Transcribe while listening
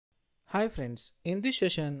Hi friends, in this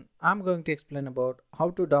session I'm going to explain about how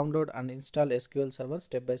to download and install SQL Server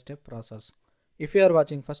step by step process. If you are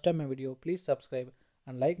watching first time my video, please subscribe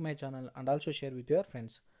and like my channel and also share with your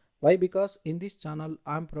friends. Why? Because in this channel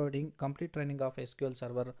I'm providing complete training of SQL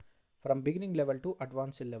Server from beginning level to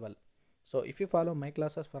advanced level. So if you follow my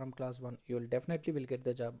classes from class 1, you will definitely will get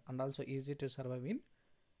the job and also easy to survive in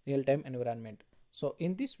real time environment. So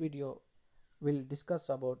in this video we'll discuss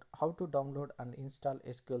about how to download and install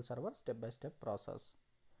SQL Server step by step process.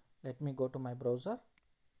 Let me go to my browser,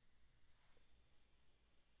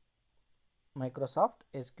 Microsoft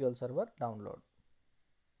SQL Server download.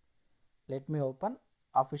 Let me open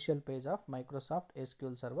official page of Microsoft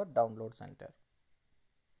SQL Server download center.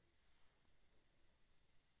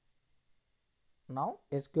 Now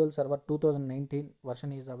SQL Server 2019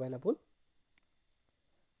 version is available.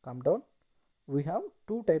 Come down. We have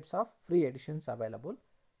two types of free editions available,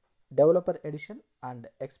 developer edition and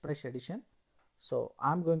express edition. So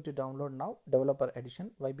I'm going to download now developer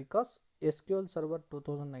edition. Why? Because SQL Server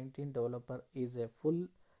 2019 developer is a full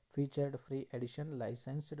featured free edition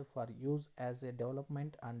licensed for use as a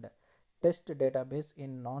development and test database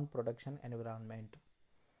in non-production environment.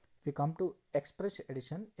 If we come to express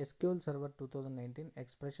edition, SQL Server 2019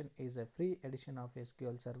 expression is a free edition of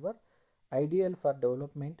SQL Server, ideal for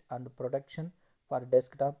development and production for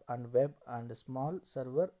desktop and web and small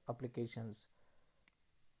server applications.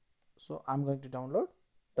 So I'm going to download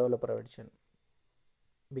developer edition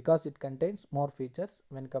because it contains more features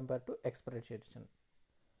when compared to express edition.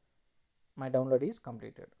 My download is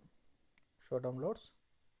completed. Show downloads,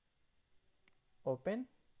 open,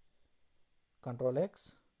 Ctrl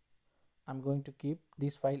X. I'm going to keep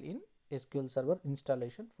this file in SQL Server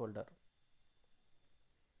installation folder.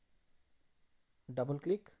 Double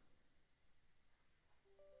click,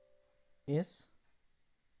 yes,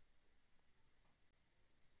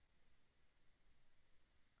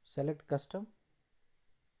 select custom,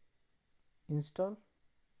 install,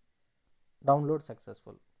 download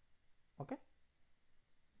successful. Okay.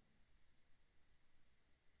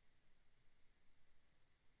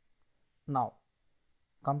 Now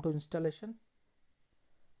come to installation.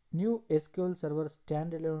 New SQL Server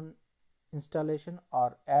standalone installation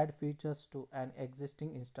or add features to an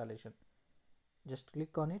existing installation. Just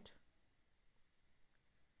click on it.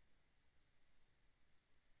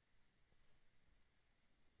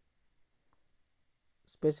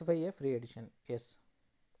 Specify a free edition. Yes.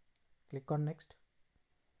 Click on next.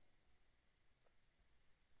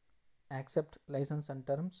 Accept license and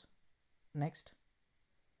terms. Next.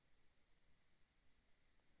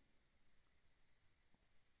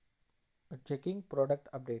 Checking product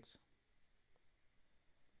updates.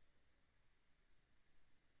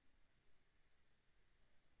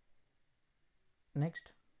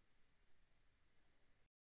 Next.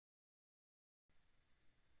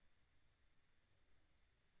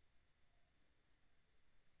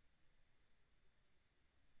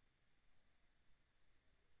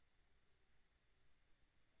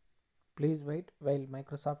 Please wait while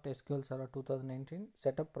Microsoft SQL Server 2019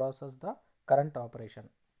 setup process the current operation.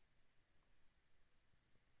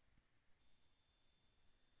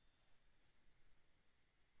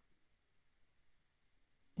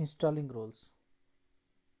 Installing rules.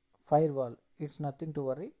 Firewall, it's nothing to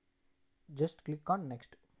worry. Just click on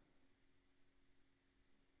next.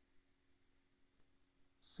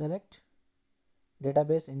 Select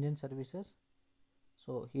database engine services.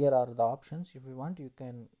 So here are the options. If you want, you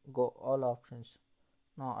can go all options.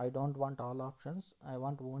 Now I don't want all options. I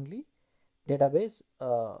want only database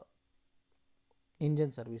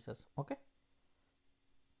engine services. Okay.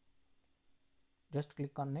 Just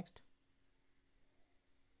click on next.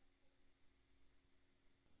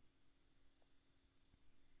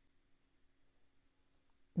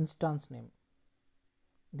 Instance name.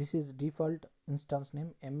 This is default instance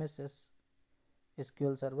name MSS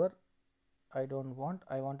SQL Server. I don't want.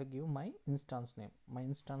 I want to give my instance name. My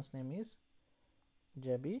instance name is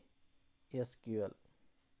JB SQL.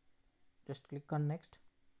 Just click on next.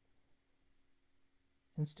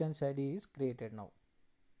 Instance ID is created now.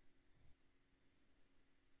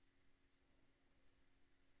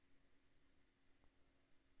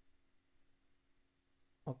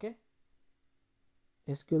 Okay.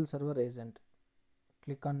 SQL Server agent.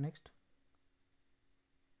 Click on next.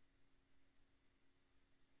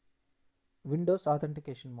 Windows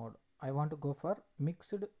authentication mode. I want to go for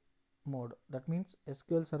mixed mode. That means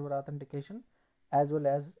SQL Server authentication as well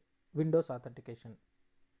as Windows authentication.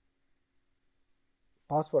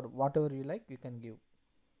 Password, whatever you like, you can give.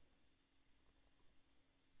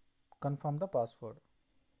 Confirm the password.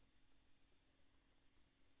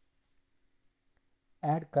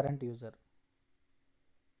 add current user.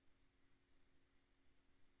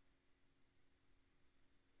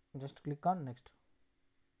 Just click on next.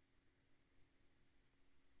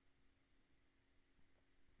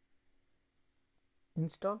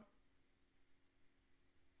 Install.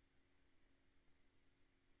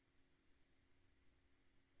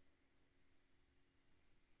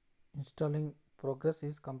 Installing progress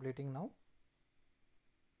is completing now.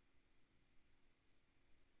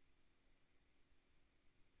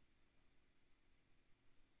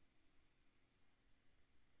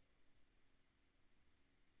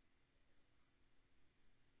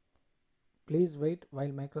 Please wait while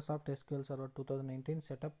Microsoft SQL Server 2019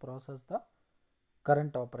 setup process the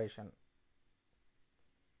current operation.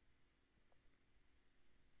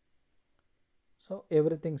 So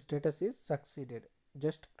everything status is succeeded.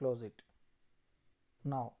 Just close it.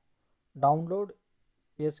 Now download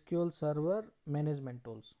SQL Server management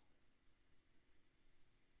tools.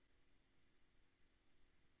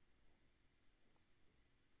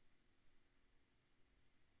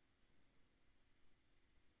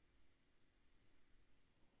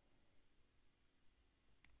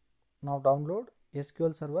 Now download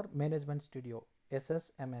SQL Server Management Studio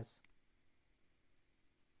SSMS.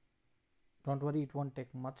 Don't worry, it won't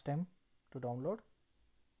take much time to download.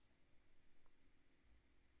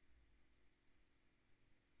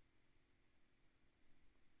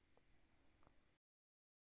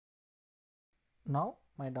 Now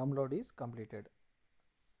my download is completed.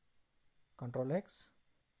 Control X.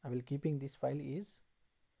 I will keeping this file is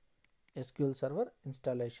SQL Server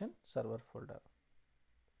installation server folder.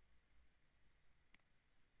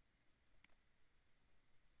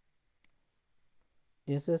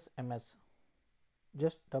 SSMS.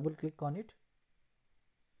 Just double click on it.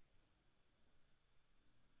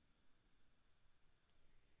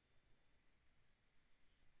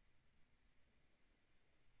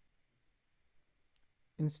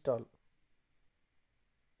 Install.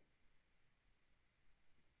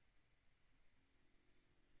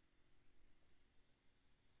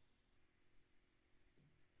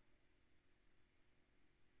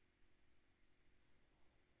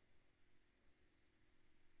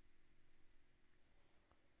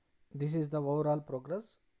 This is the overall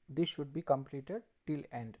progress. This should be completed till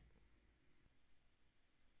end.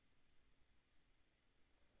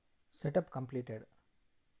 Setup completed.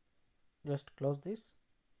 Just close this.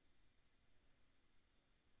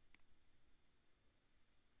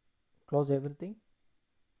 Close everything.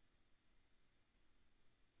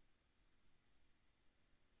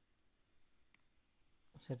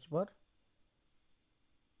 Search bar.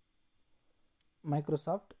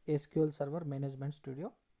 Microsoft SQL Server Management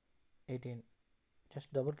Studio 18.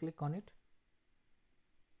 Just double click on it.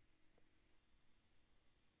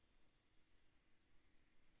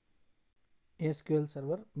 SQL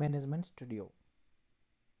Server Management Studio.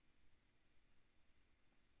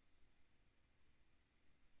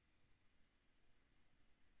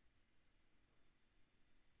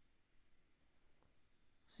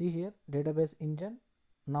 See here, database engine.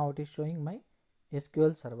 Now it is showing my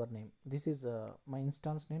SQL Server name. This is my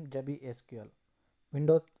instance name Jabi SQL.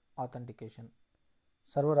 Windows authentication,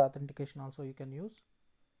 server authentication also you can use.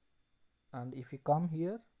 And if you come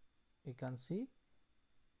here, you can see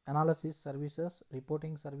analysis services,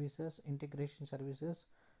 reporting services, integration services,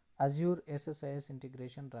 Azure SSIS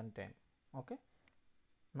integration runtime. Okay.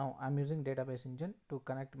 Now I'm using database engine to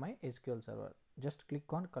connect my SQL Server. Just click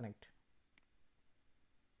on connect.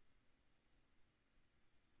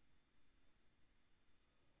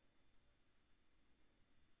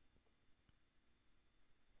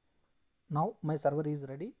 Now my server is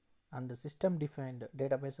ready and the system defined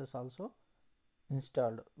databases also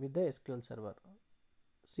installed with the SQL Server.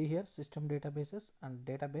 See here, system databases and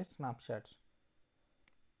database snapshots.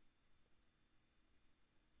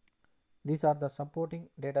 These are the supporting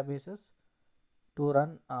databases to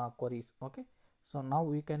run queries. Okay, so now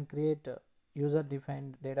we can create user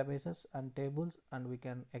defined databases and tables, and we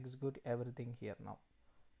can execute everything here now.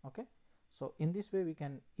 Okay, so in this way we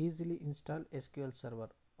can easily install SQL Server.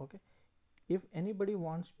 Okay, if anybody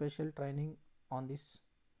wants special training on this,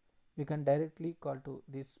 you can directly call to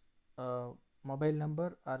this mobile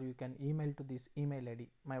number, or you can email to this email ID.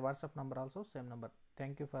 My WhatsApp number also same number.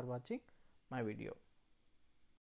 Thank you for watching my video.